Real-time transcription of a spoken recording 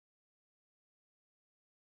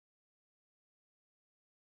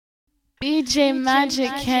DJ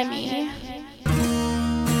Magic Kenny.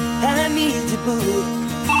 I need you, boo.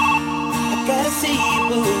 I gotta see you,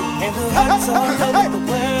 boo. And the hearts all over the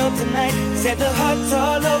world tonight. Said the hearts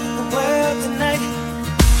all over the world tonight.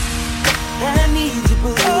 I need you,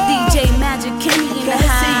 boo. DJ Magic Kenny in the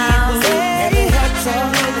house. And the hearts all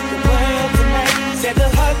over the world tonight. Said the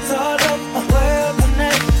hearts all over the world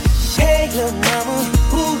tonight. Hey, little mama,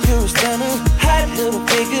 ooh, you're a stunner. Hot little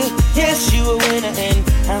figure, yes, you a winner. And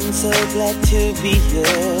I'm so glad to be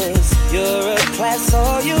yours. You're a class,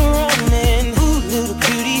 all you're running. Ooh, little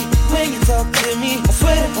cutie, when you talk to me, I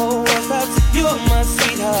swear the whole world stops. You're my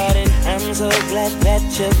sweetheart, and I'm so glad that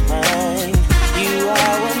you're mine. You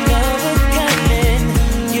are one of a kind, and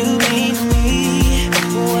you mean me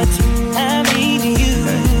what I mean to you.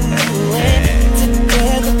 And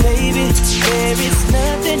together, baby, there is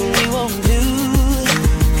nothing we won't do.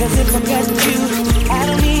 'Cause if I got you, I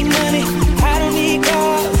don't need money, I don't need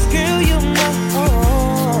cars. Girl, you're my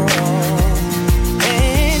own.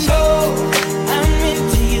 And oh, I'm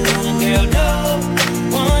into you, and girl, no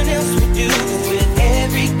one else would do. 'Cause with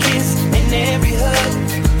every kiss and every hug,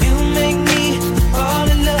 you make me fall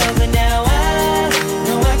in love. And now I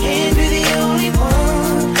know I can't be the only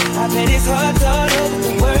one. I bet it's hard all over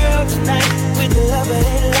the world tonight with the love of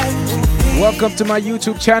their life. Welcome to my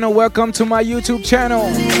YouTube channel. Welcome to my YouTube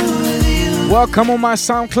channel. Welcome on my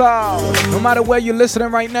SoundCloud. No matter where you're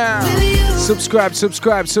listening right now, subscribe,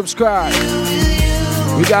 subscribe, subscribe.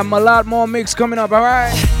 We got a lot more mix coming up,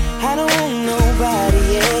 alright? I don't want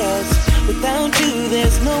nobody else. Without you,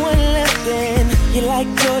 there's no one left. And you're like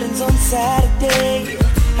Jordans on Saturday.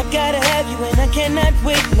 I gotta have you and I cannot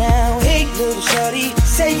wait now. Hey, little shorty,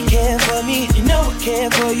 say you care for me. You know I care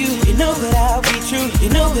for you. You know that I'll be true. You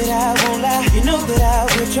know that I won't lie. You know that I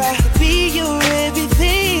will try to be your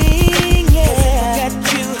everything. Yeah, 'cause if I got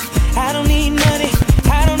you, I don't need money,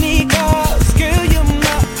 I don't need cars. Girl, you're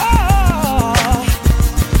my all.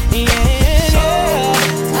 Yeah,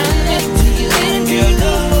 I'm into you, and girl,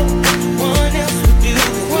 no one else would do.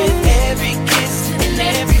 With every kiss and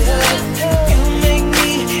every hug, you make me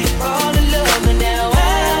fall in love. And now I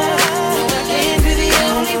know I can't be the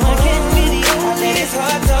only one. I can't be the only. I think it's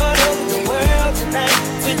hard all over the world tonight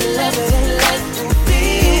with the love of their life.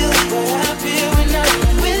 Feel what I feel when I'm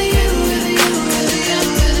with you.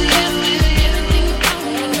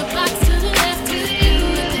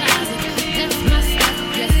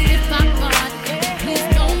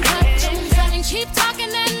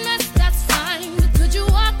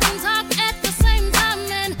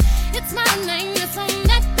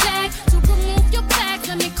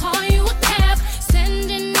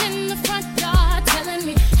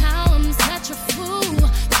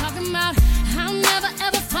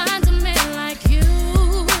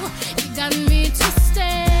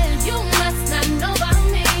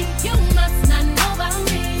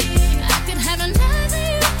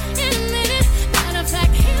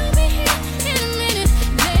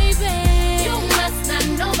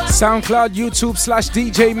 SoundCloud, YouTube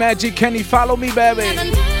 /DJ Magic Kenny. Follow me, baby.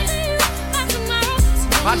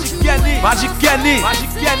 Magic Kenny, Magic Kenny, Magic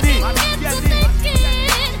Kenny.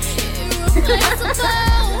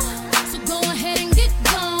 So go ahead and get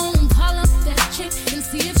gone. Call up that chick and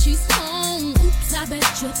see if she's home. Oops, I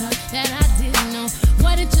bet you thought that I didn't know.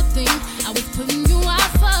 What did you think I was putting you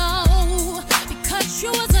out for? Because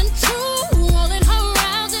you wasn't true. Rolling her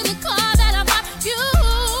around in the car that I bought you.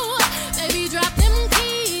 Baby, drop them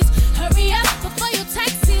keys. Hurry up before your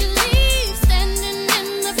taxi leaves. Standing in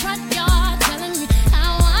the front yard telling me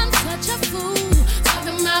how I'm such a fool.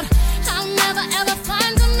 Talking about I'll never ever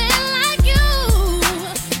find a man like you.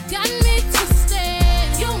 Got me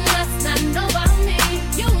twisted. You must not know about me.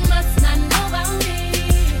 You must not know about me.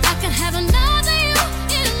 I could have another you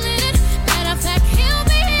in a minute. Matter of fact, he'll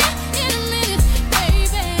be here in a minute,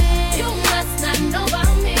 baby. You must not know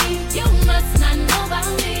about me. You must not know about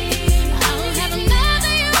me. I'll have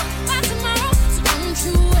another you by tomorrow. So don't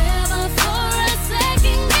you ever for a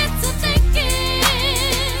second get to thinking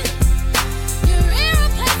you're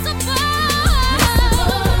irreplaceable.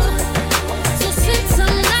 So since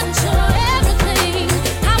I'm not your everything,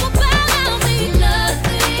 how about I'll be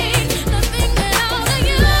nothing, nothing at all to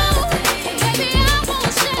you? Baby, I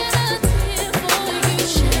won't shed a tear for you.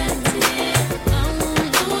 Shed a tear. I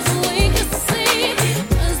won't lose weight to see.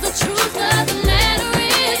 'Cause the truth of the matter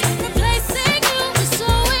is, replacing you is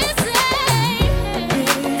so easy.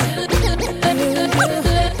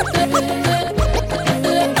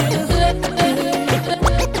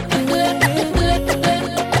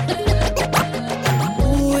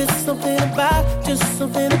 Ooh, it's something about, just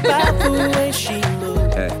something about the way she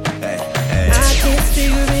moves. I can't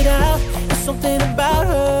figure it out. It's something about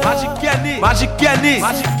her. Magic Kenny. Magic Kenny.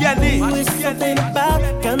 It's something about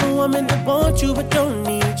kind of woman that wants you but don't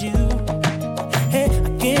need you. Hey,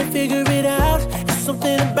 I can't figure it out. It's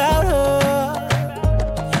something about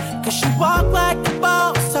her. Cause she walk like a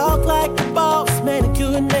boss, talk like a boss,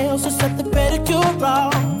 manicure and nails or set the pedicure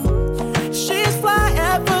off. She's fly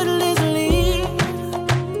effortlessly,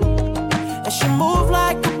 and she move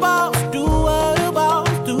like a boss, do what a boss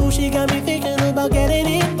do. She got me thinking about getting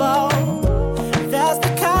involved. That's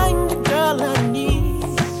the kind of girl I need.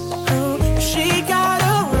 She got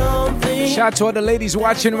her own thing. Shout out to all the ladies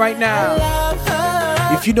watching right now.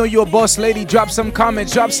 If you know you're a boss lady, drop some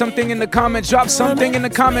comments, drop something in the comments, drop something in the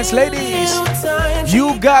comments, ladies.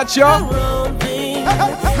 You got your DJ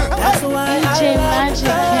Magic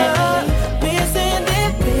Kenny. Miss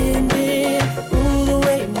Independent, ooh, the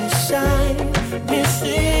way we shine. Miss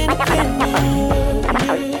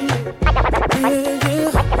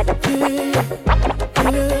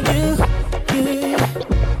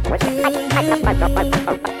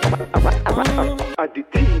I'm the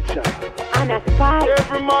teacher. And a spy.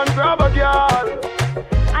 Every man grab a girl.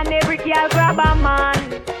 And every girl grab a man.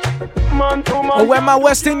 Man to man. Oh, where my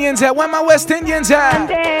West Indians at? Where my West Indians at?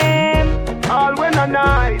 All when a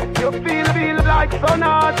night, you feel like sun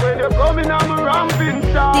hot when you're coming on a ramping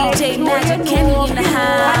shot. DJ Magic Kenny in the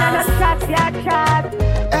house.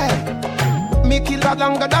 Hey, me kill that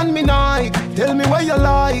longer than me Nike. Tell me what you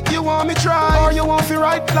like. You want me try or you want me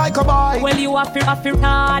ride like a bike? Well, you have to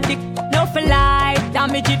hard dick, no for life.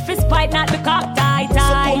 Damage it for spite, not the cock tight. So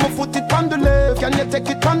come and put it on the left, can you take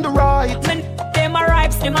it on the right? Man, them are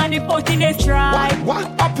ripes, them and the boat in a strike. What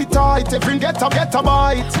appetite, every get a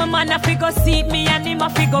bite. My man a fi go seat me and him a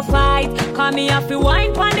fi go fight. Call me a fi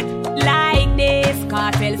wine pon the like this.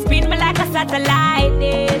 Cartel spin me like a satellite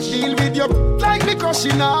dish. Deal with your like me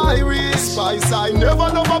crushing iris. Spice, I never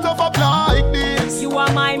love a bluff up like this. You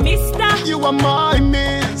are my mister. You are my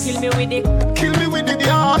miss. Kill me with it. Kill me with the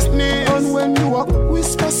darkness. And when you walk,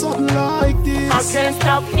 whisper something like this. I can't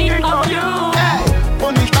stop hearing of you. Hey,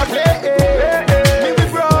 money can play. Me we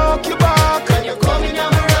broke your back and you're coming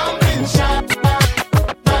on around in shot.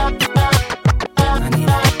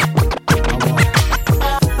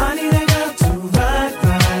 I need a girl to ride.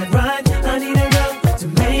 I need a girl to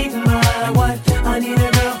make my wife. I need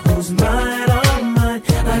a girl who's mine, all mine.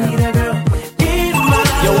 I need a girl in my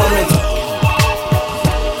life.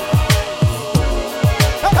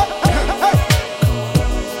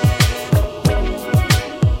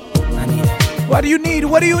 What do you need?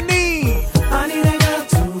 What do you need? I need a girl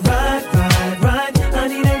to ride. I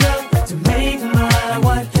need a girl to make my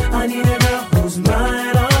wife. I need a girl who's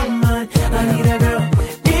mine, all mine. I need a girl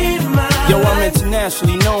in my Yo, I'm life.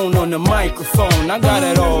 internationally known on the microphone. I got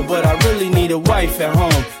it all, but I really need a wife at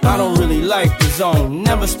home. I don't really like the zone,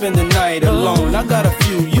 never spend the night alone. I got a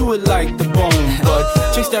few, you would like the bone, but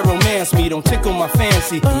chicks that romance me don't tickle my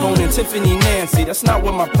fancy. Boning Tiffany Nancy, that's not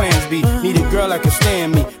what my plans be. Need a girl that can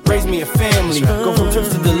stand me, raise me a family. Go from trips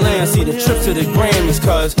to the land, see the trip to the Grammys.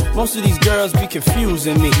 Cause most of these girls be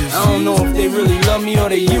confusing me. I don't know if they really love me or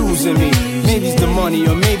they using me. Maybe it's the money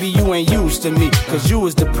or maybe you ain't used to me. Cause you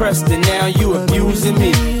was depressed and now you abusing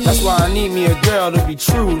me. That's why I need me a girl to be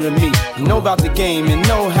true to me. Know about the game and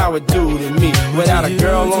know how it do to me. Without a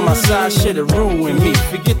girl on my side, shit'll ruin me.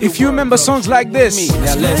 Forget the If you remember songs like this,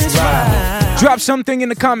 now let's ride. drop something in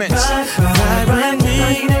the comments. I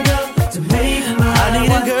need a girl to make my I need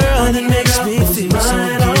a girl that makes me feel so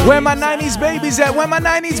good. Where my 90s babies at? Where my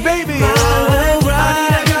 90s babies? I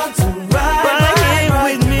need a girl to ride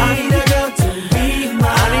with me. I need a girl to be my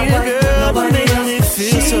I need a girl that makes me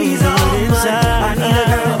feel so good inside. I need a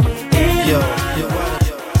girl in my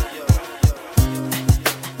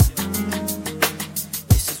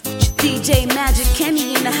DJ Magic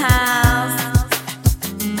Kenny in the house.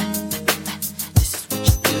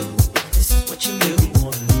 This is what you do.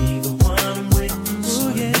 Wanna be the one I'm with.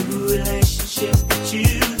 Ooh, yeah. New relationship with you.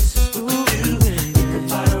 This is what you do.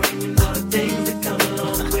 Think about her and all the things that come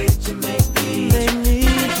along with you. Make me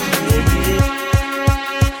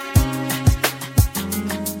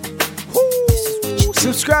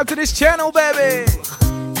Subscribe to this channel, baby.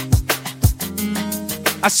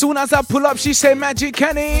 As soon as I pull up, she say Magic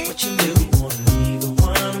Kenny. what you do. Wanna be the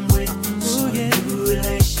one I'm with. Ooh, yeah. New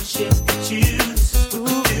relationship with you. This is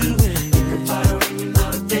what you do. Think about her and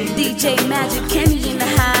all the things that DJ Magic Kenny in the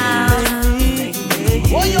house.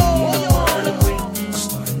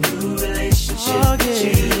 start a new relationship with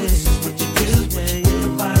you. This is what you do. Think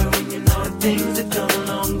about her and all the things that come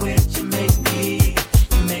along with you. Make me.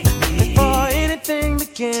 Before anything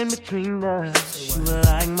began between us, you were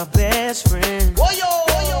like my best friend. The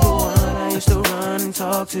one I used to run and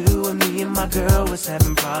talk to when me and my girl was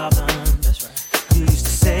having problems. That's right. You used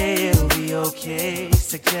to say it'll be okay,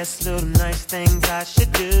 suggest little nice things I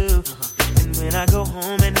should do. And when I go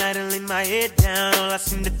home at night and lay my head down, all I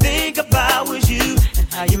seem to think about was you and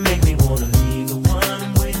how you make me wanna leave the one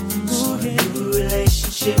I'm with. Start a new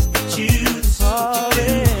relationship with you. This is what you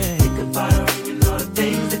do. Think about her and all the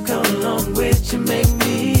things that come along with you. Make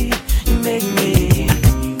me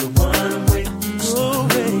leave the one I'm with.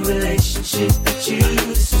 Start a new relationship with you.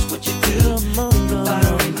 This is what you do. Think about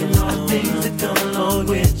her and all the things that come along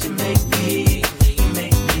with you. Make me.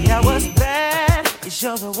 I was bad.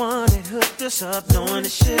 You're the one that hooked us up, knowing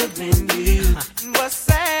it should have been you. And what's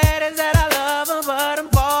sad is that I love her, but I'm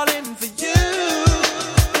falling for you.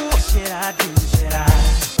 What should I do? Should I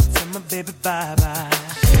tell my baby bye-bye?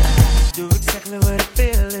 Should I do exactly what I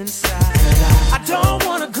feel inside? I don't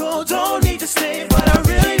wanna go, don't need to stay, but I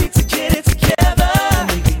really need to get it together.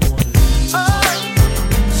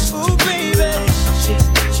 Oh, baby,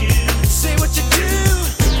 say what you do.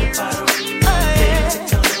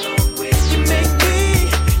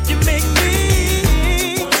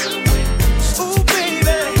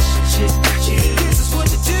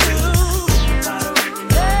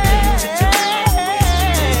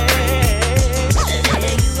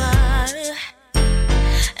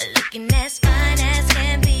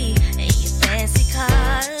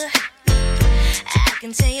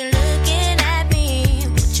 Say you're looking at me,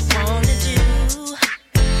 what you wanna do?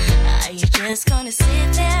 Are you just gonna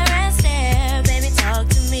sit there and stare? Baby, talk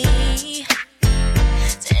to me.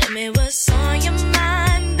 Tell me what's on your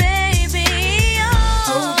mind, baby.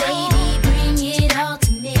 Oh, baby, bring it all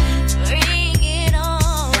to me. Bring it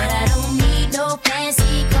on. But I don't need no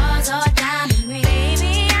fancy cars or diamond rings.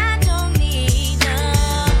 Baby, I don't need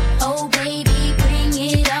none. Oh, baby, bring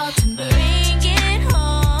it all to me. Bring it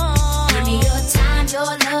home. Give me your time, your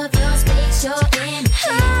love, your space, your energy.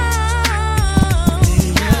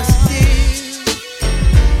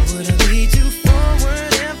 Would I lead you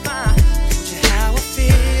forward if I told you how I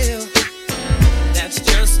feel? That's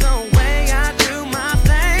just the way I do my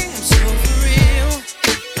thing. I'm so for real.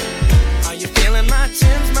 Are you feeling my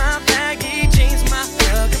Timbs, my baggy jeans, my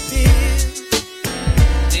thug appeal?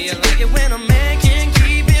 Do you like it when a man can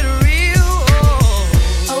keep it real?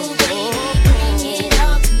 Oh, baby, bring it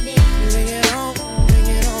all to me. Bring it on, bring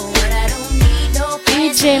it on. But I don't need no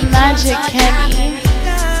fancy DJ Magic cars or Kenny.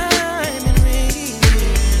 Diamond ring.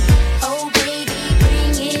 Oh, baby,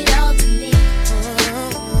 bring it all to me.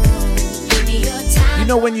 Give me your time. You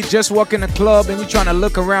know when you just walk in a club and you're trying to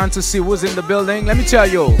look around to see who's in the building? Let me tell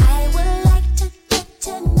you. I would like to get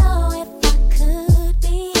to know if I could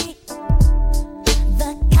be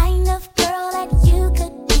the kind of girl that you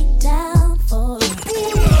could be down for.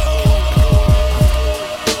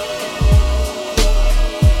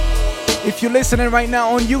 If you're listening right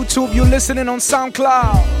now on YouTube, you're listening on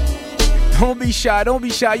SoundCloud. Don't be shy, don't be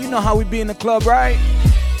shy. You know how we be in the club, right?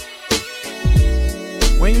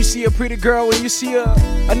 When you see a pretty girl, when you see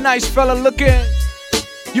a nice fella looking,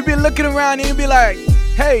 you be looking around and you be like,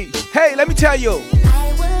 hey, let me tell you.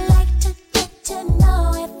 I would like to get to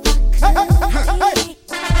know if I could be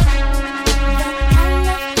the kind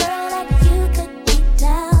of girl that you could be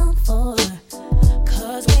down for.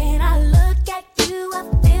 'Cause when I look at you, I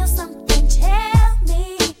feel something tell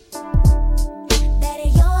me that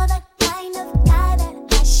you're the kind of guy that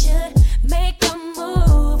I should make a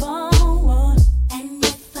move on. And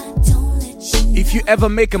if I don't let you If you ever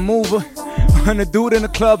make a move on a dude in the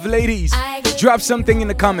club, ladies, drop something in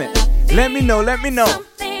the comment. Let me know, let me know.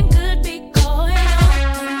 something could be going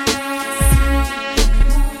on.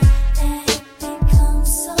 And it becomes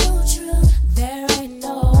so true. There ain't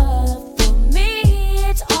no other for me.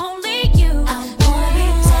 It's only you. I wanna be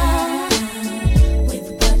down with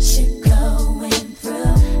what you're going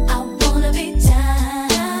through. I wanna be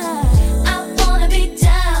down. I wanna be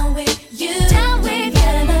down with you. Down with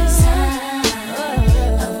you.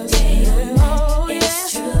 Of day or night,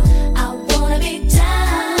 it's true. I wanna be down.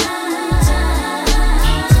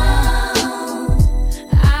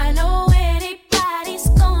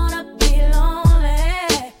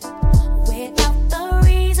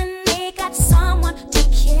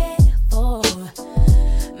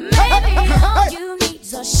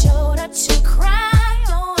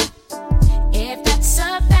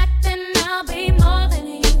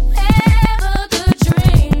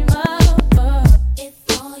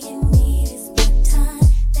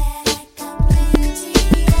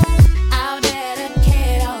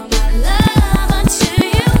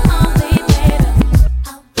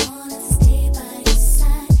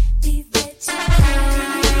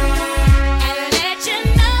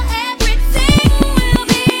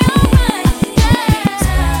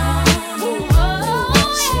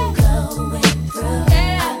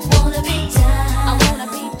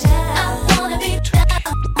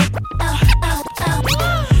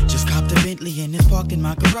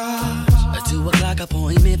 A 2 o'clock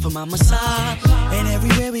appointment for my massage. And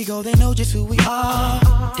everywhere we go, they know just who we are.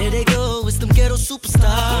 There they go, it's them ghetto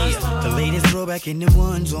superstars. The latest throwback in the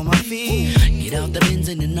ones on my feet. Get out the Benz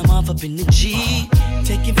and then I'm off up in the G.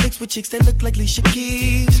 Taking pics with chicks that look like Alicia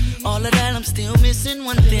Keys. All of that, I'm still missing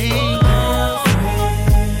one thing.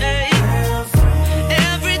 Hey,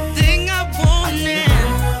 everything I wanted.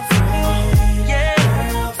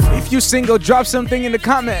 Yeah. If you single, drop something in the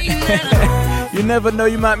comment. You never know,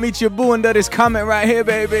 you might meet your boo under this comment right here,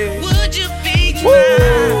 baby. Would you be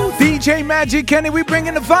Woo! DJ Magic Kenny, we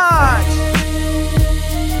bringing the vibes.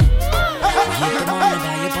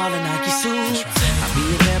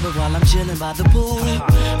 While I'm chilling by the pool.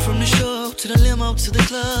 From the show to the limo to the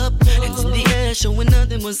club. And in the air, showing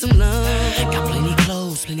nothing but some love. Got plenty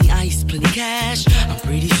clothes, plenty ice, plenty cash. I'm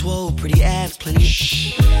pretty swole, pretty abs, plenty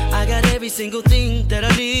shh. I got every single thing that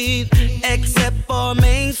I need, except for a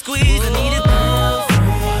main squeeze. I need it.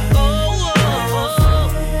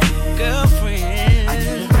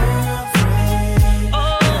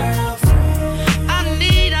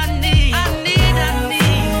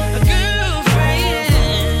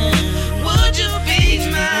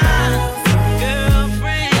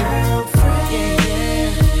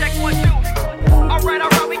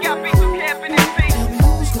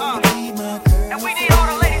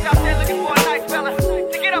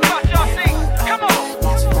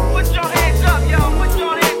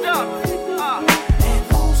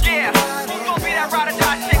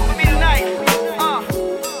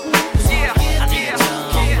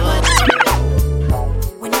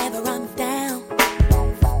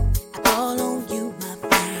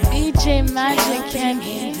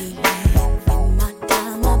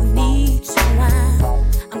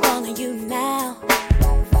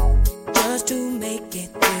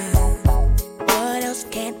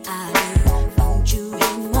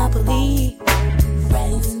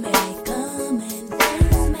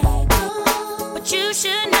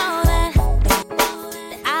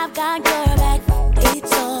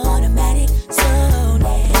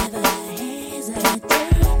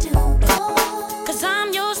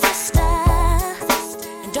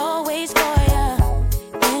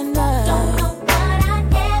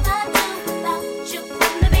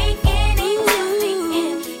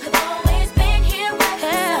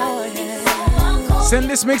 Send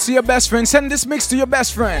this mix to your best friend. Send this mix to your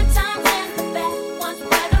best friend.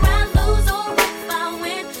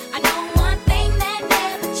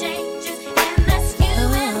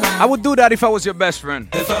 I would do that if I was your best friend.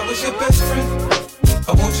 If I was your best friend,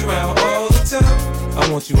 I want you around all the time. I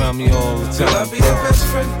want you around me all the time. Will I be your best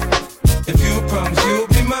friend? If you promise you'll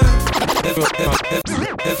be mine.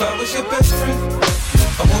 If I was your best friend,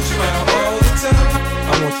 I want you around all the time.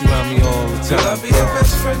 I want you around me all the time. Will I be your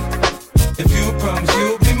best friend? If you promise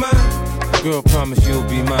you'll be mine. Girl, promise you'll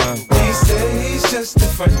be mine. He said he's just a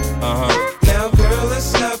friend. Now, girl,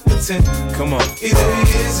 let's not pretend. Come on. Either he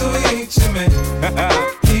is or he ain't your man.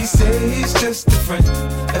 He said he's just a friend.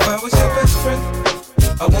 If I was your best friend,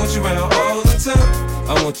 I want you around all the time.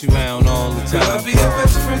 I want you around all the time. Will I be your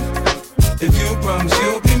best friend? If you promise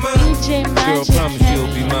you'll be mine. Girl, promise you'll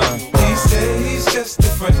be mine. He said he's just a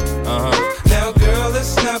friend. Now, girl,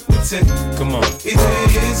 let's not pretend. Come on. Either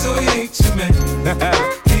he is or he ain't your man.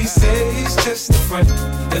 He said he's just a friend.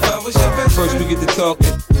 If I was your best First friend. we get to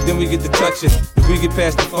talking, then we get to touching. If we get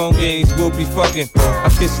past the phone games, we'll be fucking. I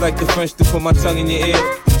kiss like the French to put my tongue in your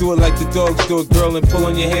ear. Do it like the dogs do it, girl, and pull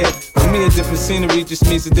on your hair. For me, a different scenery just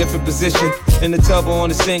means a different position. In the tub or on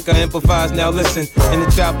the sink, I improvise, now listen. In the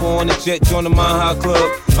chopper on the jet, join the Mile High Club.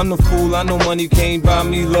 I'm the fool, I know money can't buy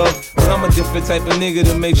me love. But I'm a different type of nigga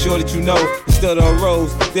to make sure that you know. Instead of a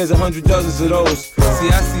rose, there's 100 dozens of those. See,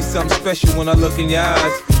 I see something special when I look in your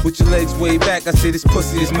eyes. With your legs way back, I say this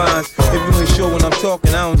pussy is mine. If you ain't sure when I'm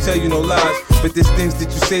talking, I don't tell you no lies. But there's things that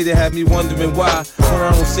you say that have me wondering why. When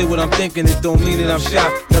I don't say what I'm thinking, it don't mean that I'm shy.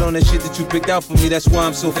 Got on that shit that you picked out for me, that's why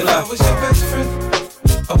I'm so fly. If I was your best friend,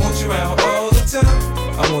 I want you around all the time.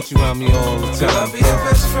 I want you around me all the time. Will I be your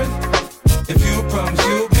best friend? If you promise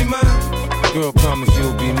you'll be mine. Girl, promise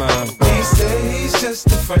you'll be mine. He said he's just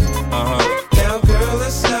a friend. Now, girl,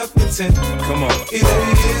 let's not pretend. Come on. Either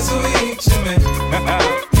he is or he ain't your man.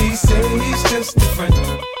 He said he's just a friend.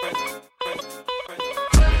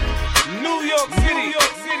 New York City.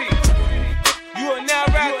 You are now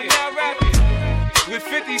rapping with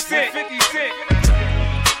 50 Cent.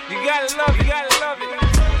 You gotta love it.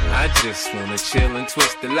 I just wanna chill and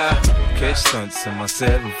twist the lie. Catch stunts in my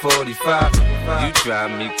 745. You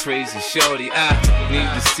drive me crazy, shorty. I need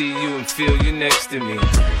to see you and feel you next to me.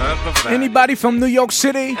 Anybody from New York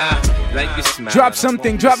City? Like your smile. Drop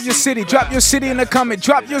something, drop your city in the comment.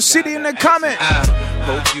 Drop your city in the comment.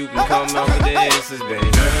 Hope you can come out with the answers,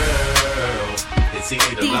 baby. Girl, it's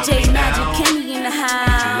easy to love me DJ now. Magic Kenny in the Would you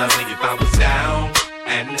house. love me if I was down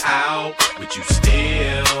and out? Would you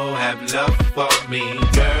still have love for me?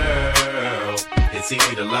 Girl, it's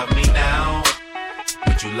easy to love me now.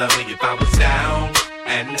 Would you love me if I was down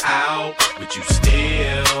and out? Would you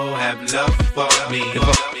still have love for me?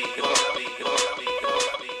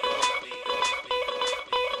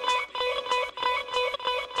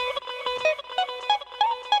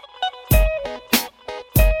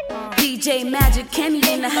 DJ Magic Kenny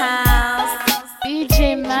in the house.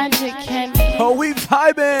 DJ Magic Kenny. Oh, we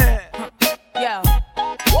vibing. Yo.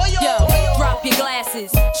 Yo, drop your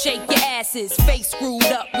glasses, shake your asses, face screwed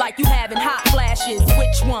up like you having hot flashes.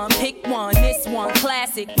 Which one? Pick one, this one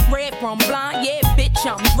classic. Red from blind, yeah, bitch,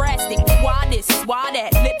 I'm drastic. Why this, why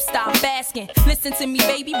that, lip stop asking. Listen to me,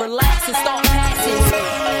 baby, relax and start passing.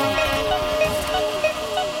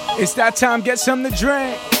 It's that time, get something to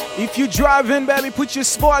drink. If you driving, baby, put your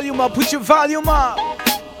volume up, put your volume up.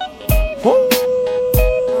 Woo.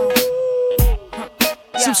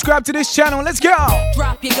 Subscribe to this channel, let's go.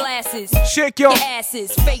 Drop your glasses, shake your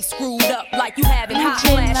asses, face screwed up like you having hot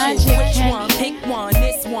DJ flashes. Magic Which Kenny. one? Pick one,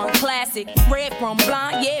 this one classic. Red from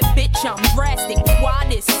blind, yeah, bitch, I'm drastic. Why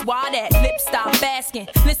this, why that, lip stop asking.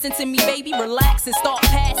 Listen to me, baby, relax and start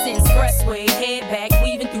passing. Expressway, head back,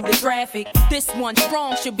 weaving through the traffic. This one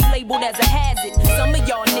strong should be labeled as a hazard. Some of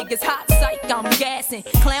y'all niggas hot psych, I'm gassing.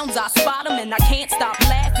 Clowns, I spot them and I can't stop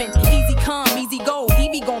laughing. Easy come, easy go,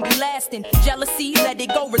 Evie gon' be lasting. Jealousy, let it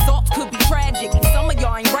go, results could be tragic. Some of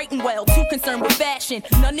y'all ain't writing well, too concerned with fashion.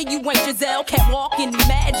 None of you ain't Giselle, can't walk and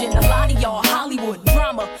imagine. A lot of y'all Hollywood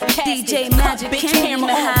drama, casted, DJ cut, Magic bitch, Kenny camera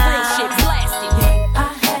in the on, real house. shit blasted. I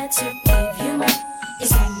had to give you more.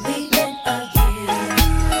 It's only been a year.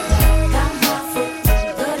 Got my foot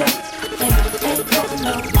good up and ain't going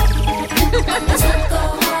nowhere. It's not go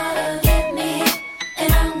hard to get me,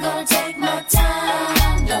 and I'm gonna take my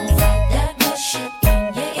time. Don't fight that good shit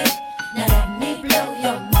in your ear. Now let me blow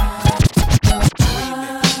your mind.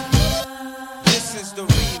 This is the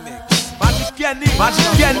remix. Magic Kenny, Magic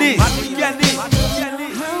Kenny, Magic Kenny, Magic Kenny.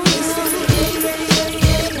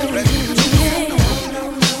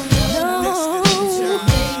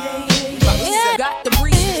 Got the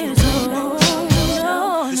breeze.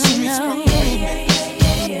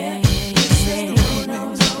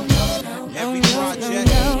 Every project,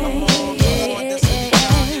 I'm all on. That's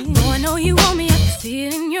Boy, I know you want me, I can see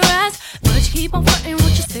it in your eyes. But you keep on fronting what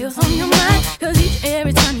you say was on your mind. Cause each and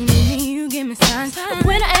every time you meet me, you give me signs. But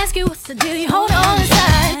when I ask you what's the deal, you hold on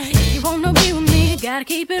inside. If you wanna be with me, you gotta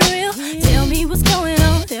keep it real. Tell me what's going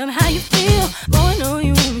on, tell me how you feel. Boy, I know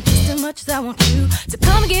you want me just as much as I want you. So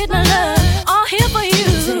come and get my love, all here for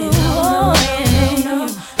you. Oh, yeah.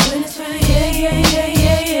 When it's right,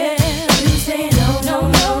 yeah. You say no, no,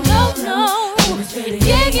 no, no, no.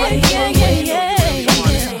 Yeah, yeah.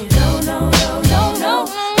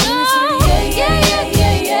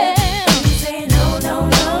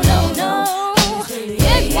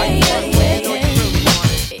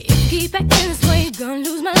 Keep acting this way, you're gonna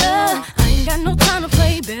lose my love. I ain't got no time to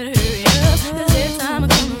play, better hurry up. Cause every time I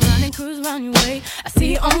come around and cruise around your way, I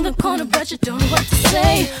see you on the corner, but you don't know what to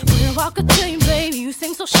say. When I walk up to you, baby, you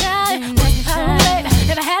seem so shy.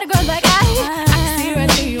 Never had a girl like I can see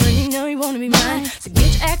right through you and you know you wanna be mine. So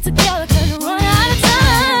get your act together, cause you're running out of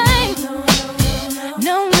time.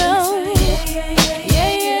 No.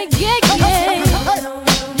 Yeah.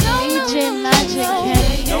 DJ Magic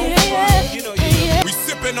Kenny. We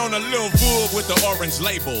sipping on a little Vogue with the orange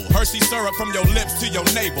label. Hershey syrup from your lips to your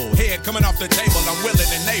navel. Head coming off the table, I'm willing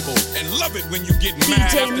and able. And love it when you get mad.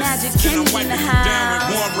 DJ Magic Kenny I'm wiping in the you down with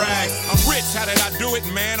house. warm rags. I'm rich, how did I do it,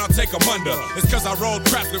 man? I'll take 'em under. It's cause I rolled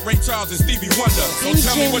craps with Ray Charles and Stevie Wonder. So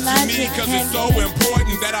tell me what you need, cause it's so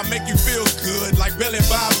important that I make you feel good like Billy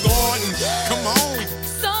Bob Thornton. Come on.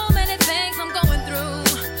 So many things I'm going through,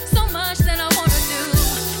 so much that I wanna do.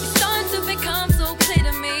 It's starting to become so clear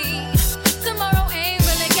to me. Tomorrow ain't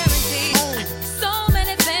really guaranteed. So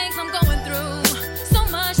many things I'm going through, so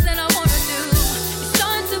much that I wanna do. It's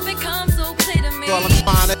starting to become so clear to me.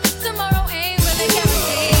 Tomorrow ain't really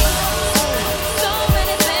guaranteed. So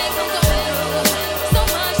many things I'm going through, so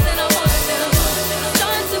much that I wanna do. It's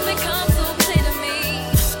starting to become so clear to me.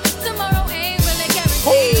 Tomorrow ain't really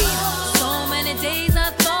guaranteed. So many days I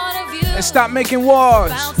thought of you. Let's stop making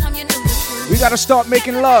wars. We gotta start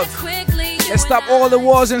making love. Let's stop all the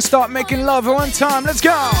wars and start making love at one time. Let's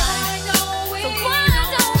go.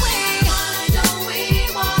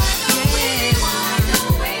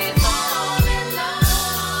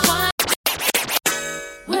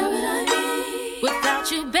 Where would I be without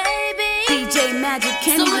you, baby? DJ Magic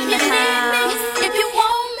Kenny So in if the you need house. me, if you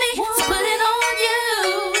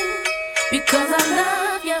 'cause I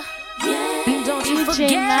love you. Yeah. Don't you DJ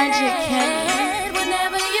forget Magic Kenny.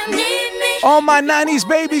 whenever you need me. All my 90s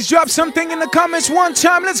babies, drop something in the comments one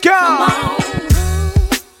time. Let's go.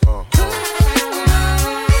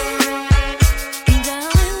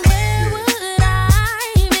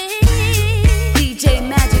 DJ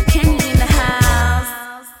Magic Kenny in the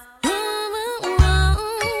house.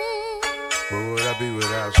 Where would I be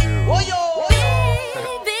without you?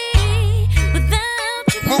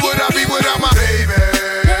 Where would I be without my baby?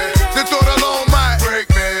 The thought alone might break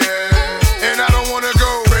me, and I don't wanna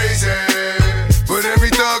go crazy, but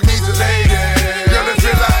every thug needs a lady. Girl, it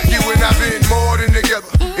feel like you and I been more than together,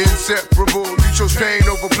 inseparable. You chose pain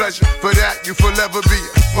over pleasure, for that you forever be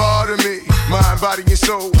a part of me. Mind, body, and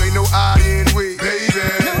soul, ain't no I in we. Baby,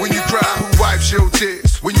 when you cry, who wipes your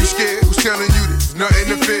tears? When you scared, who's telling you there's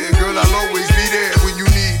nothing to fear? Girl, I'll always be there when you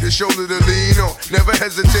need a shoulder to lean on. Never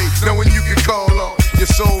hesitate, knowing you can call on your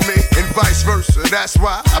soulmate and vice versa. That's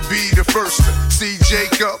why I be the first to see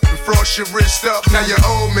Jacob and frost your wrist up. Now you're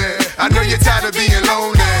old man, I know you're tired of being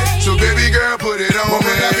lonely, so baby girl, put it on. What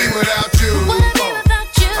would I be without you?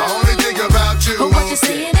 I only think about you. What you're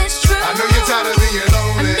saying is true. I know you're tired of being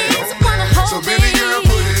lonely, so baby girl,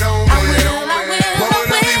 put it on. What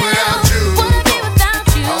would I be without you?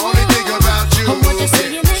 I only think about you. What you're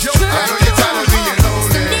saying is true. I know you're tired of being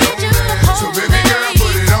lonely, so baby girl,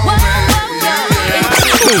 put it on.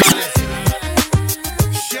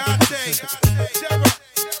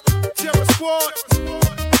 Terror Squad.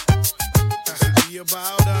 Be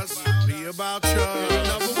about us, be about you.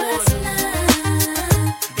 Number one.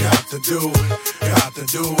 Got to do with it. Got to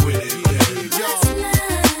do with it, baby.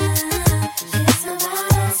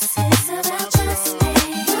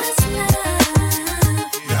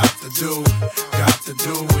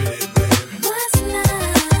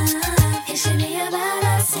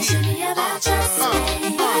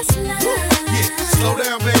 Slow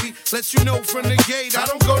down, baby. Let you know from the gate, I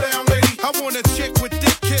don't go down, lady. I want a chick with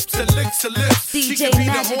thick hips that licks her lips. She DJ could be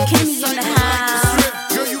the Magic whole Kenny in the like the house. strip.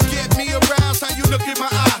 Girl, you get me aroused, how you look in my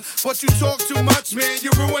eye. But you talk too much, man,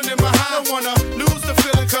 you're ruining my high. I don't wanna lose the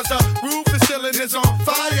feeling, cause the roof is ceiling is on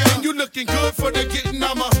fire. And you looking good for the getting,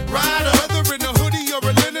 I'm a rider. Whether in a hoodie or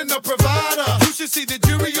a linen, a provider. You should see the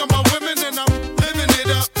jury on my women, and I'm living it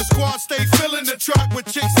up. The squad stay filling the truck with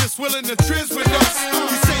chicks that's willing to trizz with us.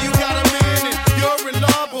 You say you got a man and you're in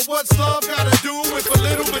love, but what's love gotta do with a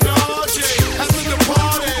little menage? After the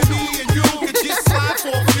party, me and you could just slide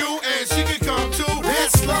for a few, and she can come too.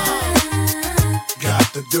 That's love.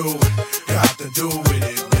 Got to do with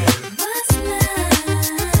it, baby.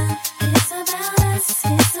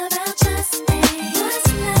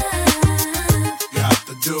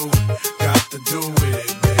 Got to do with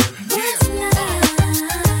it, baby.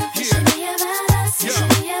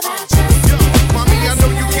 Mommy, I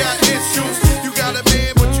know you got issues. You got a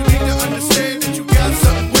man, but you need to understand that you got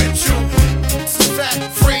something with you. Fat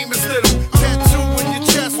frame is little. Tattoo in your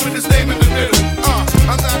chest with his name in the middle.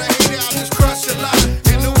 I'm not a hater, I'll just crush a lot.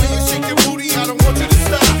 And the way you shake your booty, I don't want you to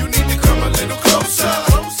stop. You need to come a little closer.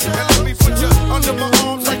 And let me put you under my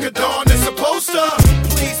arms like a dawn is supposed to.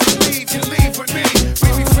 Please believe you leave with me. We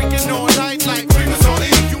be freaking all night like we was on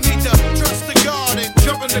Eve. You need to trust the God and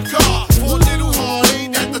jump in the car. For a little hard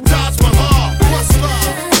ain't at the Taj Mahal. What's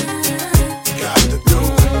love? Got to do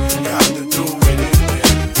with it, baby. Got to do with it,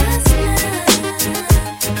 baby.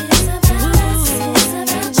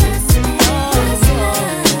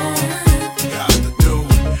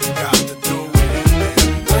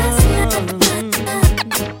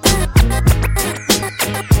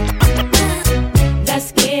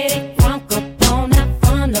 Let's get it crunk up on that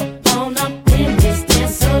fun up in this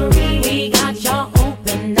dancery. We got y'all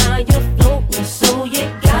open, now you're floating, so you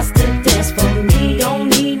got to dance for me. Don't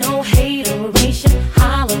need no hateration,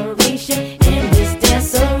 holleration in this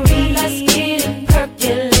dancery. Let's get it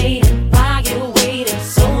percolating while you're waiting,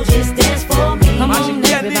 so just dance for me. Come on,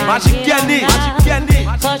 everybody, get on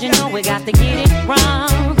now, 'cause you know we got to get it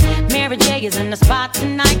wrong. Mary J is in the spot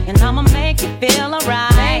tonight, and I'ma make you feel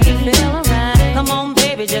alright. Come on,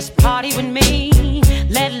 baby, just party with me.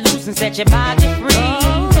 Let loose and set your body free.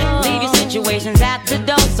 Leave your situations at the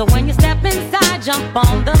door, so when you step inside, jump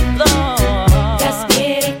on the floor. Let's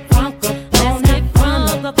get it crunk up on that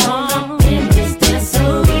crunk up in this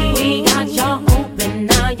dancery. We got y'all open,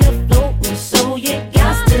 now you're floating, so you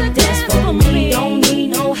got to dance for me. Don't need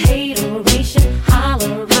no hateration,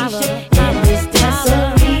 holleration in this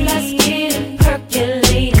dancery. Let's get it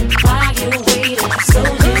percolating while you're waiting, so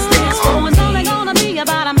just dance for me. It's only gonna be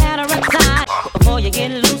about a matter of time before you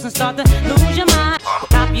get loose and start to lose your mind.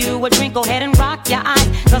 Pop you a drink, go ahead and rock your eyes,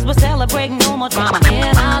 'cause we're celebrating no more drama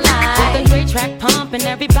in our lives.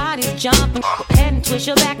 jump. Go ahead and twist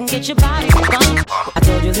your back and get your body bumped. I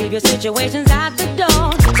told you leave your situations at the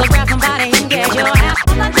door. So grab somebody and get your ass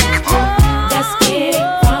on the dance floor. Let's get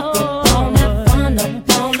up on that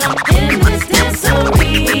fun up in this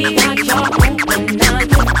dancery. Got your open, now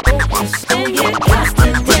you're focused and get lost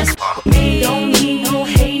in this. Me don't need no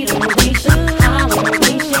hateration,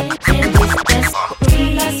 holleration in this dancery.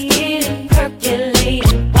 Let's get it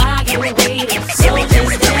percolating while you're waiting. So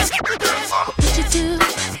just dance. What would you do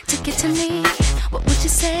to get to me? What would you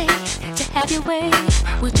say to have your way?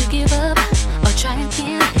 Would you give up or try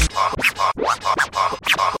again? What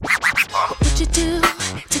would you do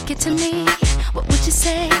to get to me? What would you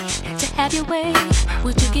say to have your way?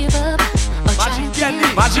 Would you give up or try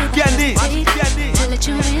again? To let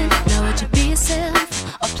you in, now would you be yourself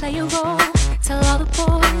or play a role? Tell all the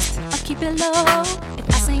boys or keep it low. If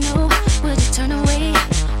I say no, would you turn away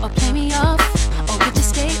or play me off? Or would you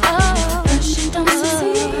stay up? First you don't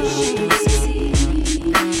succeed.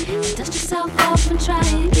 Dust yourself off and try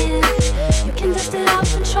again. You can dust it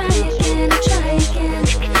off and try again and try again.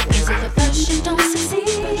 Cause if at first you don't succeed.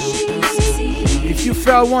 If you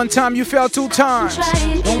fail one time, you fail two times.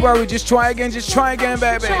 Don't worry, just try again,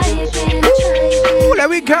 baby. Ooh, there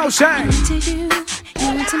we go, shine. To you, you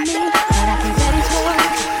into me, but I can get it for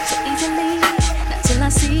so easily. Not till I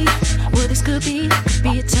see what this could be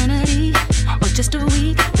eternity or just a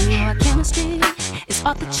week. We know our chemistry is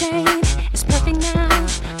off the chain. It's perfect now,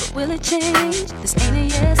 but will it change? This ain't a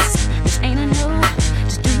yes, this ain't a no.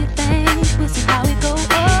 Just do your thing, we'll see how it goes.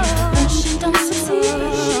 First you don't succeed.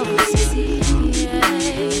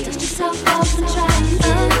 Dust yourself off and try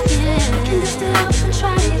again. You can dust it off and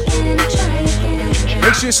try again and try again.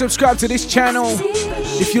 Make sure you subscribe to this channel.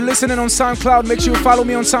 If you're listening on SoundCloud, make sure you follow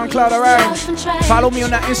me on SoundCloud, alright? Follow me on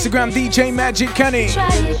that Instagram, DJ Magic Kenny.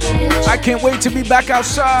 I can't wait to be back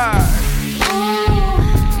outside.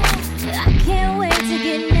 I can't wait to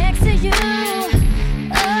get next to you.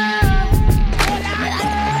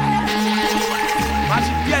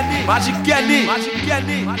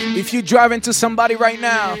 If you driving to somebody right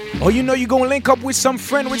now, or you know you're gonna link up with some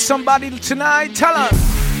friend with somebody tonight, tell them.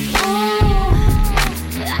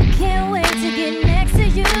 I can't wait to get next to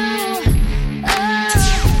you. I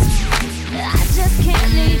just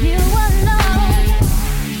can't leave you alone.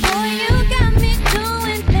 Boy, you got me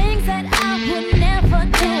doing things that I would never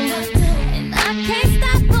do. And I can't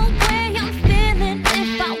stop the way I'm feeling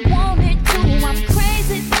if I wanted to. I'm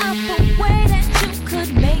crazy about the way that you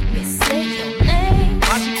could make me say your name.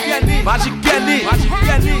 Magic Kenny. I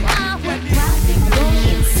would probably go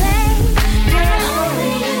insane.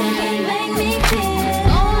 Only you can make me feel.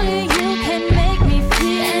 Only you can make me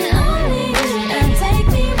feel. And only you can take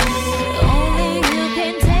me there. Only you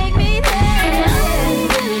can take me there. Only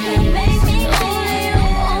you can make me.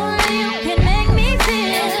 Only you can make me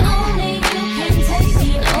feel. And only you can take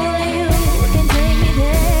me. Only you can take me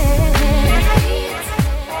there.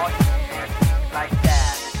 Like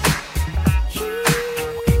that.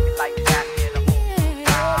 Like that.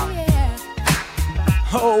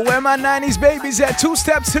 Oh, where my 90s babies at? 2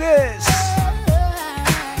 steps to this.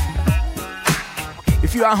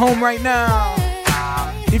 If you're at home right now,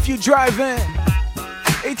 if you're driving,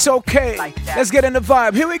 it's okay. Let's get in the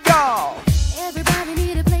vibe. Here we go. Everybody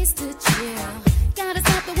need a place to chill. Gotta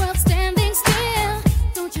stop the world standing still.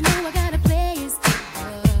 Don't you know I gotta play it still?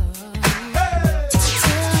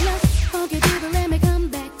 Tell ya, funky people, let me come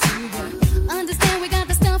back to ya. Understand we got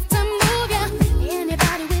the stuff to move ya.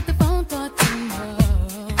 Anybody with the phone thought to know.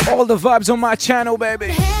 All the vibes on my channel, baby.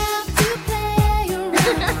 Have to play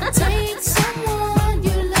around. Take someone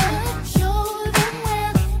you love, show them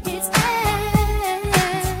where it's at.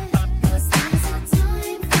 'Cause there's a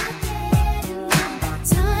time for getting on,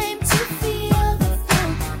 time to feel the flow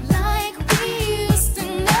like we used to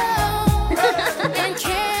know. And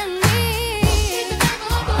can we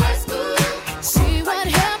see what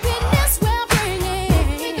happiness will bring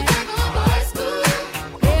in?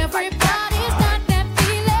 Everybody's got that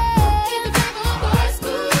feeling.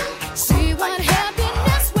 See what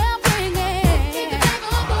happiness will bring in.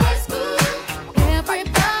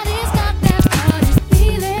 Everybody's got that party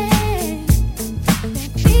feeling.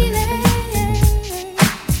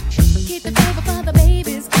 Keep the paper for the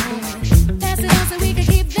babies going. Pass it on so we can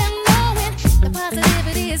keep them going. The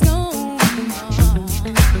positivity is going on.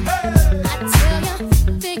 I tell ya,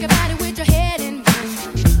 think about it with your head in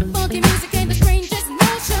motion. Funky music ain't the strangest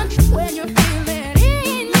notion when you're feeling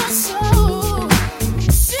in your soul.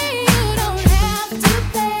 See, you don't have to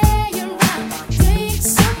play around. Take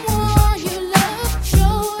someone you love,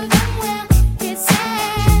 show them where it's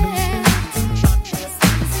at. This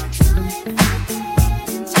is a time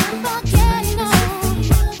for getting on.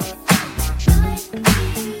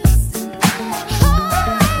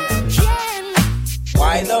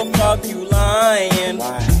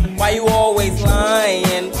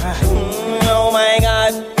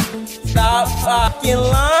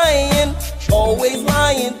 fucking lying, always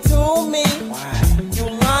lying to me. Why? You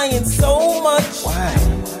lying so much. Why?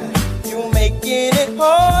 You making it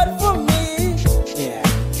hard for me. Yeah.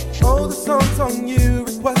 Oh, the song's on you.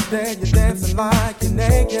 Requested you're dancing like you're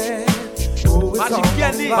naked. Oh, it's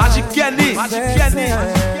Magicani.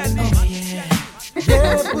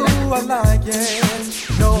 Yeah, boo, I like it.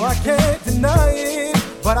 No, I can't deny it,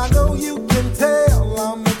 but I know you can tell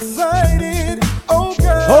I'm excited. Oh,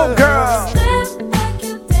 girl. Oh, girl.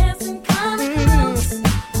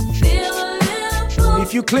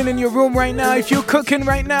 If you cleaning your room right now, if you cooking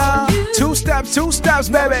right now, two steps,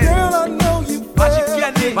 baby. Girl, I know you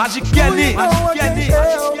Magicani.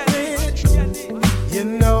 You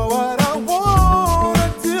know what I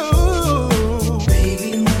wanna do.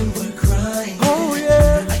 Baby, when we're crying, oh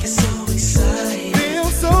yeah, I get so excited. Feel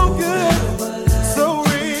so good, so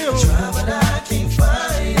real. Try but I can't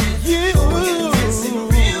find it. You,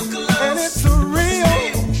 real close, and it's real.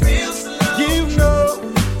 You know,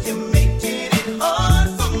 you're making it hard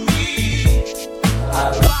for me.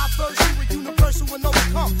 Live version with universal and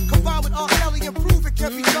overcome. Combined with R. Kelly and prove it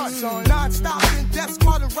can be done. Non-stop in Death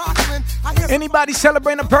Squad and Rockland. Anybody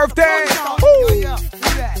celebrating a birthday?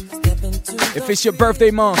 If it's your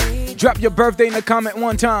birthday month, drop your birthday in the comment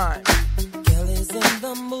one time.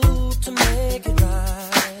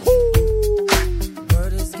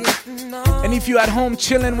 And if you at home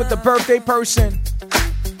chilling with the birthday person,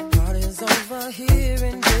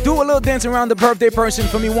 do a little dance around the birthday person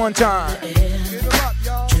for me one time.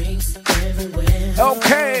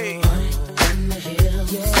 Okay.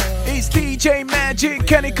 It's DJ Magic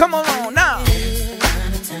Kenny. Come on now.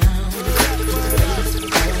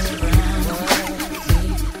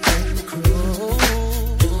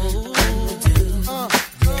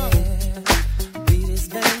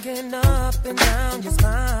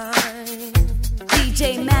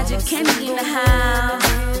 DJ Magic Kenny in the house.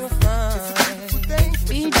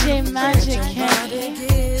 DJ Magic Kenny.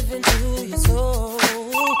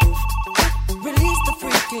 Release the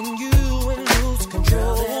freak in you and lose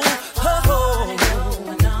control.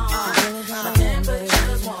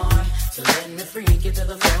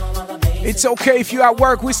 It's okay if you at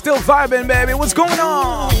work, we still vibing, baby. What's going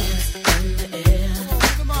on?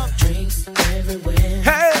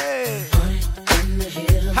 Hey!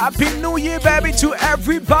 Happy New Year, baby, to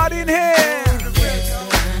everybody in here.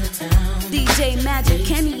 DJ Magic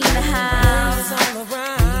Kenny in the house.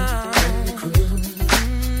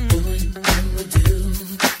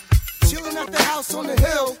 Chilling at the house on the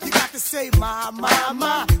hill, you got to say my.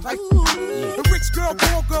 Like the rich girl,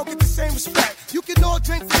 poor girl get the same respect. You can all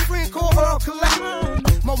drink for free and call her collect.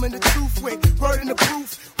 Moment of truth with burden of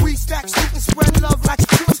proof. We stack, shoot and spread love like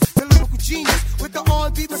juice. The lyrical genius with the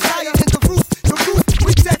R&B Messiah in the roof. The roof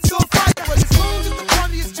we set so fire. But as long as the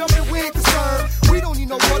party is jumping, we ain't concerned. We don't need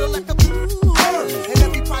no water, let the burn. And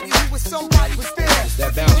everybody who was somebody was there.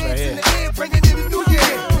 That bounce right here. In the air, bringing in the new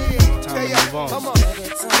year. Come on.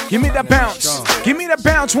 Give me that bounce. Give me that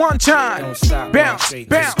bounce one time. Don't stop. Bounce,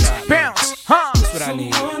 bounce, bounce. Huh? That's what I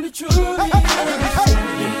need. Come on.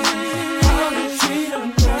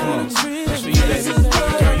 That's for you, baby.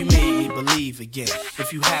 Girl, you made me believe again.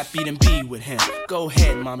 If you happy, then be with him. Go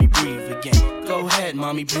ahead, mommy, breathe again. Go ahead,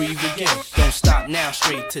 mommy, breathe again. Don't stop now,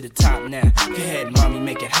 straight to the top now. Go ahead, mommy,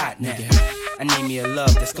 make it hot now. I need me a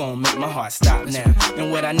love that's gonna make my heart stop now.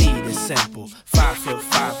 And what I need is simple.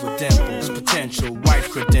 5'5" with dimples, potential wife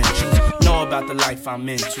credentials. Know about the life I'm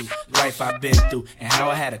into, life I've been through, and how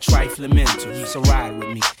I had a trifling mental. So ride with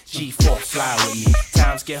me, G4, fly with me.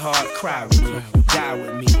 Times get hard, cry with me, die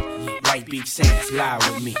with me. White Beach Saints, lie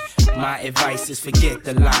with me. My advice is forget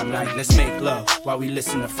the limelight. Let's make love while we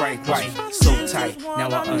listen to Frank White. So tight, now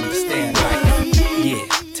I understand life. Yeah,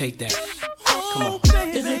 take that. Come on.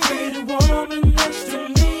 Is a pretty woman next to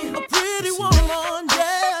me? A pretty woman,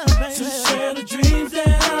 yeah, baby. To share the dreams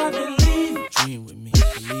that I believe. Dream with me,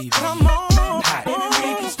 believe in Come me. on, baby,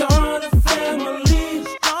 we can start a family.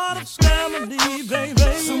 Start a family, baby.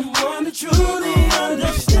 Someone that truly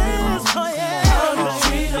understands. Oh yeah, how to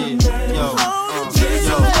treat a man. Yo, what's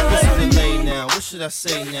the delay now? What should I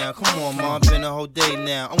say now? Come on, ma, been a whole day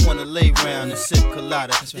now. I wanna lay round and sip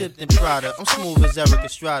colada, dipped in Prada. I'm smooth as Eric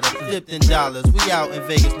Estrada, dipped in dollars. We out in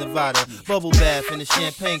Vegas, Nevada. Bubble bath in a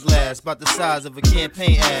champagne glass, about the size of a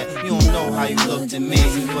campaign ad. You don't know how you looked at me,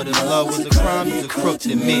 but if love was a crime, you's a crook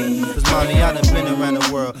to me. Cause mommy, I done been around the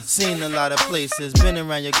world, seen a lot of places, been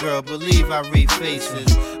around your girl, believe I read faces.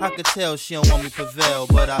 I could tell she don't want me prevail,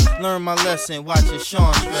 but I learned my lesson, watching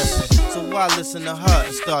Sean stressing. So why listen to her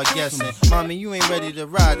and start guessing? Mommy, you ain't ready to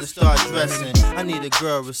ride to start dressing. I need a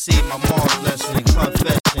girl, receive my mom's blessing.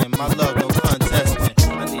 Confession, my love, no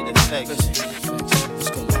contesting. I need affection.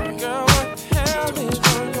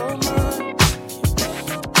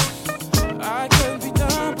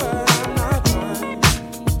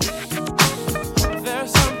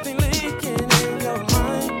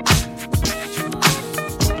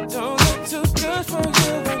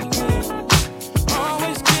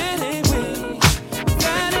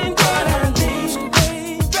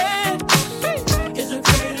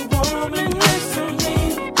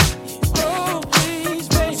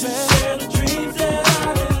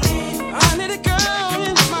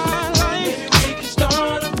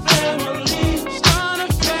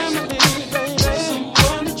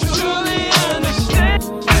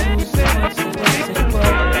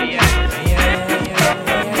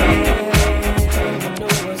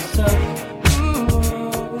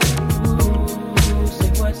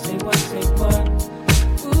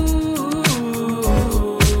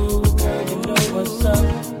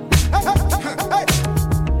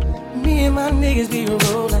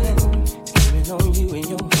 rolling, screaming on you and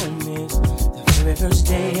your homies. The very first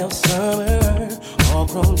day of summer, all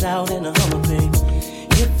grown out in a Hummer, baby.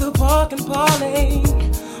 Hit the park and parlay.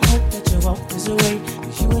 Hope that you walk this away.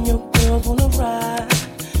 You and your girls wanna ride,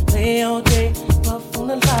 play all day, puff on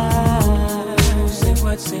the line. Say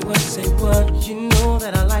what, say what, say what. You know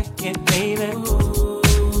that I like it, baby. Ooh,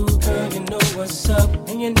 girl, you know what's up,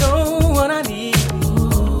 and you know what I need.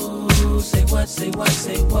 Ooh, say what, say what,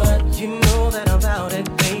 say what. You know that I'm about it,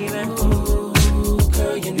 baby. Ooh,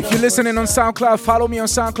 girl, you know. If you're listening on SoundCloud, follow me on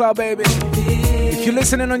SoundCloud, baby. If you're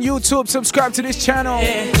listening on YouTube, subscribe to this channel.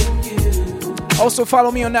 Also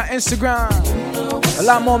follow me on that Instagram. A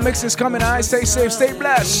lot more mixes coming. I stay safe, stay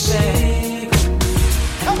blessed.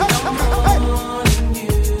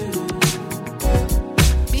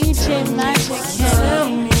 DJ Magic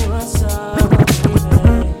Kenny.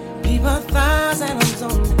 People thighs and I'm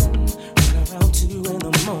zoning. Run around 2 in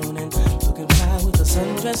the morning, looking fly with a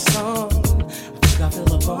sundress on. I think I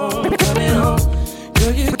feel a bone coming on.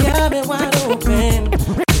 Girl, you got me wide open.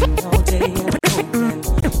 Been all day and open.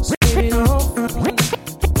 So baby, don't front.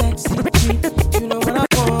 Backseat Jeep, you know what I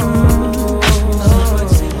want.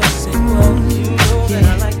 Say what, you know that I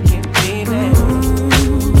like it, baby.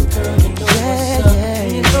 Girl, you know what's up,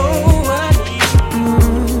 and you know what I need.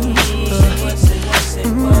 Say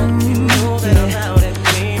what, you know that I'm out at,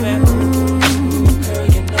 baby. Girl,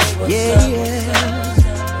 you know what's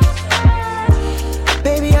up.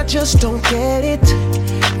 Baby, I just don't get it.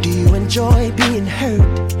 Do you enjoy being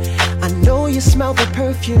hurt? I know you smell the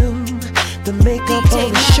perfume, the makeup DJ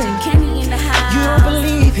on the shirt. You don't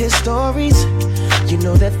believe his stories. You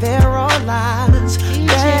know that there are lies.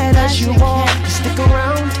 Bad as you are, you stick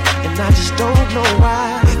around, and I just don't know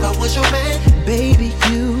why. If I was your man, baby,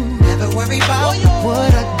 you never worry about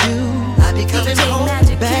what I do. I'd be coming home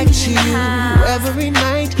back to you every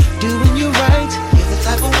night, doing you right. You're the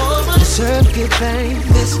type of woman deserve good things.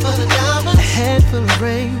 This for the diamonds, a head full of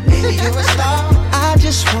rain. Baby, you're a star. I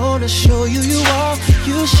just wanna show you you are.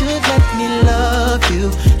 You should let me love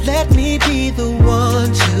you. Let me be the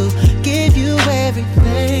one to give you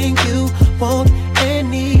everything you want and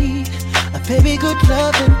need. A baby, good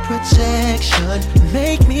love and protection.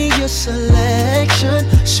 Make me your selection.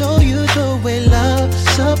 Show you the way love's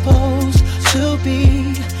supposed to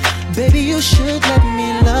be. Baby, you should let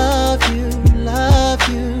me love you, love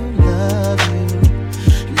you, love you,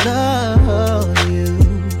 love you.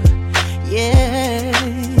 Yeah.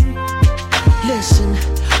 Listen,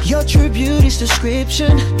 your true beauty's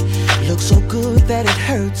description looks so good that it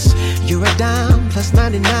hurts. You're a dime plus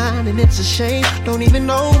 99, and it's a shame. Don't even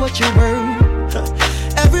know what you're worth.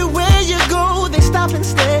 Everywhere you go, they stop and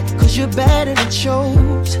stare, 'cause you're bad and it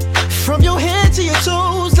shows. From your head to your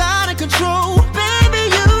toes, out of control. Baby,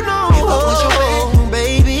 you know. What was your man?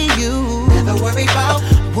 Baby, you never worry about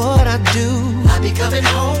what I do. I'll be coming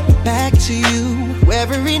home back to you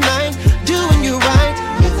every night, doing you right.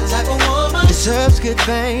 You're the type of woman deserves good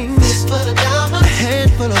things. This for the diamonds, a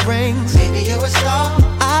handful of rings. Baby, you're a star.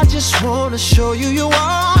 I just wanna show you you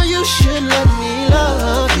are. You should let me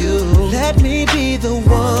love you. Let me be the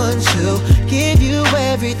one to give you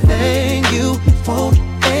everything you want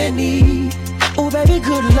and need. Oh baby,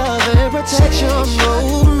 good love protection.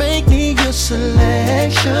 Oh, make me your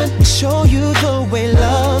selection. Show you the way love